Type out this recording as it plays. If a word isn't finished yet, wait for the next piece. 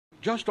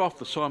Just off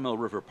the Sawmill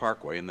River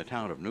Parkway in the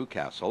town of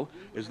Newcastle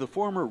is the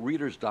former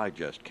Reader's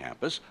Digest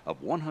campus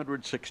of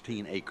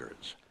 116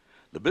 acres.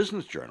 The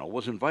Business Journal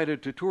was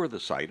invited to tour the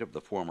site of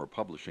the former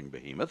publishing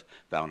behemoth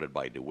founded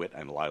by DeWitt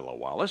and Lila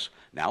Wallace,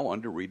 now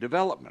under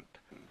redevelopment.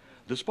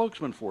 The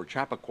spokesman for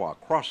Chappaqua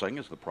Crossing,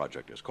 as the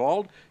project is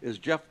called, is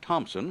Geoff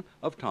Thompson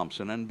of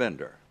Thompson and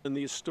Bender. In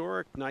the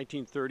historic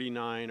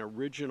 1939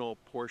 original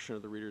portion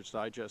of the Reader's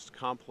Digest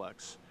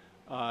complex,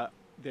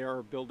 they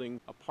are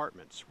building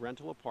apartments,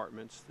 rental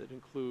apartments that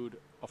include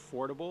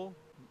affordable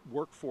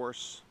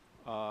workforce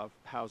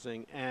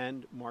housing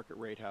and market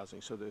rate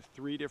housing. So there are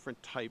three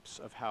different types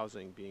of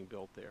housing being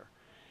built there.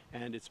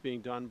 And it's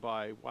being done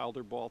by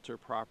Wilder Balter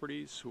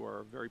Properties, who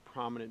are very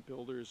prominent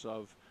builders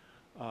of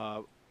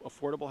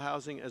affordable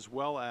housing as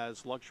well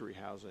as luxury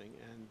housing.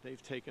 And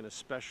they've taken a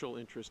special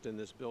interest in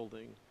this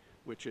building,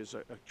 which is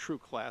a true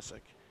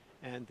classic.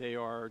 And they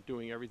are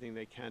doing everything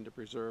they can to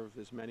preserve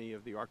as many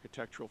of the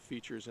architectural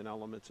features and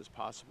elements as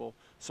possible.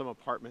 Some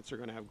apartments are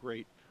going to have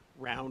great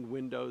round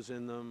windows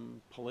in them,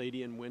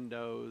 Palladian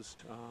windows.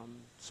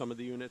 Some of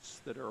the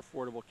units that are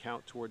affordable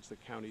count towards the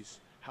county's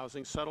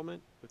housing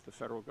settlement with the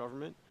federal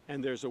government.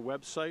 And there's a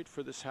website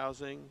for this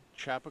housing,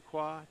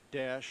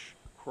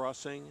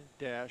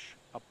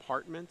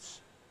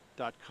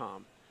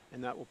 Chappaqua-crossing-apartments.com.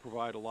 And that will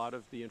provide a lot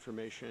of the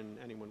information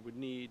anyone would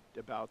need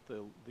about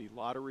the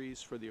lotteries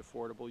for the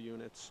affordable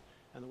units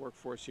and the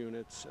workforce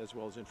units, as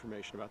well as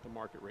information about the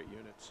market rate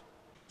units.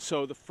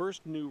 So the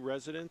first new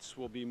residents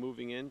will be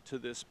moving into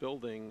this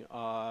building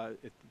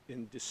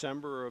in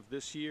December of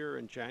this year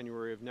and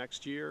January of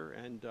next year,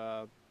 and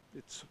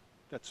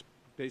that's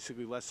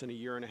basically less than a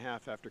year and a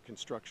half after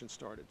construction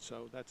started.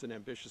 So that's an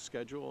ambitious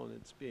schedule, and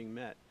it's being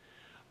met.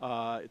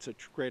 It's a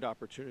great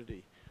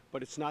opportunity,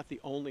 but it's not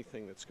the only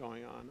thing that's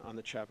going on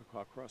the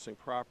Chappaqua Crossing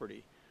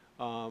property.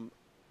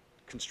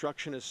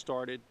 Construction has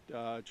started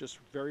just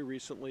very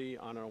recently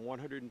on a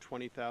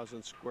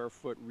 120,000 square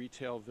foot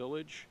retail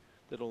village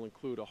that'll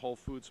include a Whole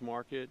Foods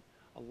market,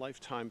 a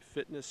Lifetime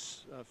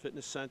fitness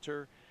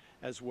center,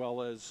 as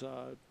well as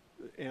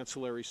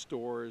ancillary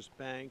stores,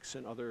 banks,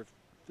 and other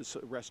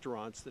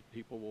restaurants that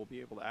people will be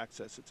able to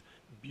access. It's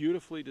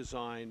beautifully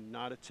designed,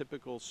 not a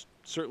typical,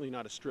 certainly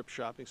not a strip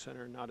shopping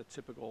center, not a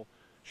typical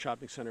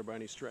shopping center by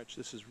any stretch.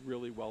 This is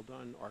really well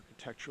done,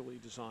 architecturally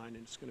designed,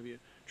 and it's going to be a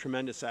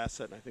tremendous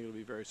asset, and I think it'll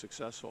be very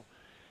successful.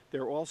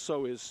 There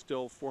also is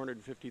still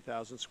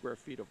 450,000 square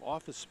feet of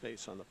office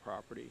space on the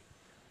property.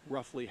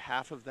 Roughly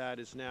half of that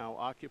is now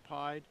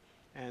occupied,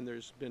 and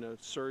there's been a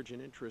surge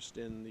in interest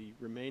in the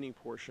remaining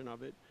portion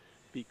of it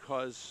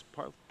because,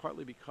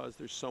 partly because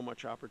there's so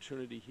much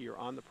opportunity here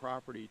on the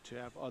property to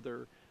have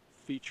other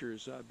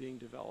features being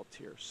developed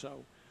here.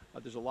 So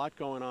there's a lot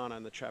going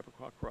on the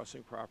Chappaqua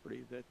Crossing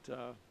property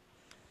that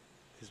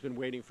has been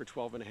waiting for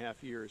 12 and a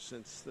half years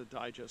since the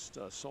Digest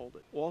sold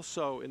it.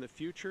 Also, in the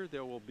future,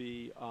 there will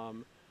be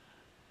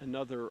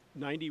another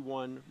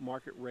 91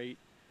 market rate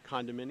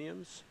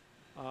condominiums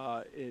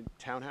in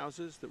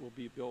townhouses that will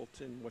be built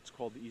in what's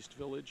called the East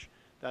Village.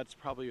 That's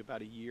probably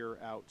about a year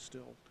out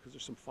still because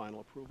there's some final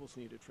approvals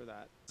needed for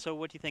that. So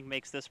what do you think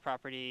makes this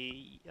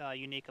property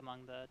unique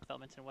among the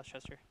developments in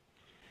Westchester?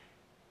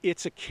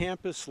 It's a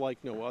campus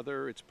like no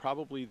other. It's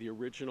probably the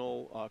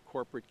original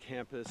corporate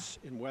campus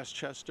in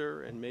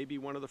Westchester, and maybe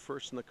one of the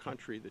first in the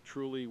country that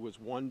truly was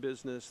one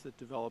business that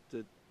developed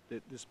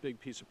this big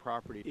piece of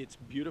property. It's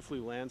beautifully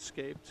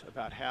landscaped.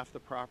 About half the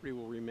property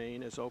will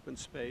remain as open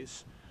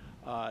space.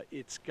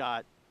 It's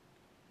got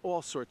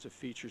all sorts of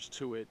features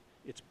to it.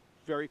 It's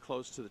very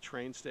close to the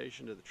train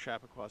station, to the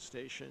Chappaqua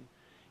station.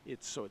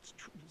 It's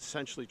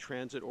essentially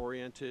transit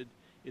oriented.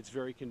 It's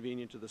very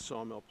convenient to the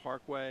Sawmill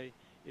Parkway.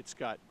 It's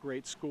got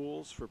great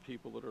schools for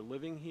people that are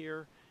living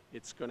here.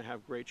 It's going to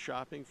have great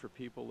shopping for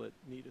people that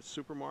need a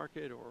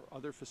supermarket or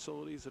other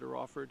facilities that are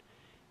offered.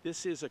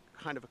 This is a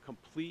kind of a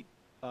complete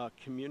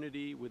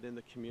community within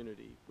the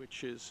community,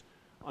 which is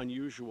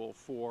unusual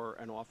for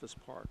an office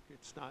park.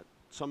 It's not,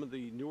 some of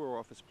the newer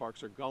office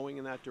parks are going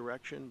in that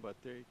direction, but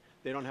they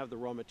don't have the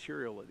raw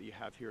material that you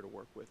have here to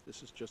work with.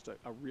 This is just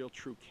a real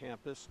true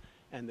campus,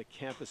 and the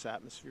campus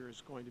atmosphere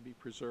is going to be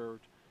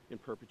preserved in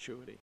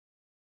perpetuity.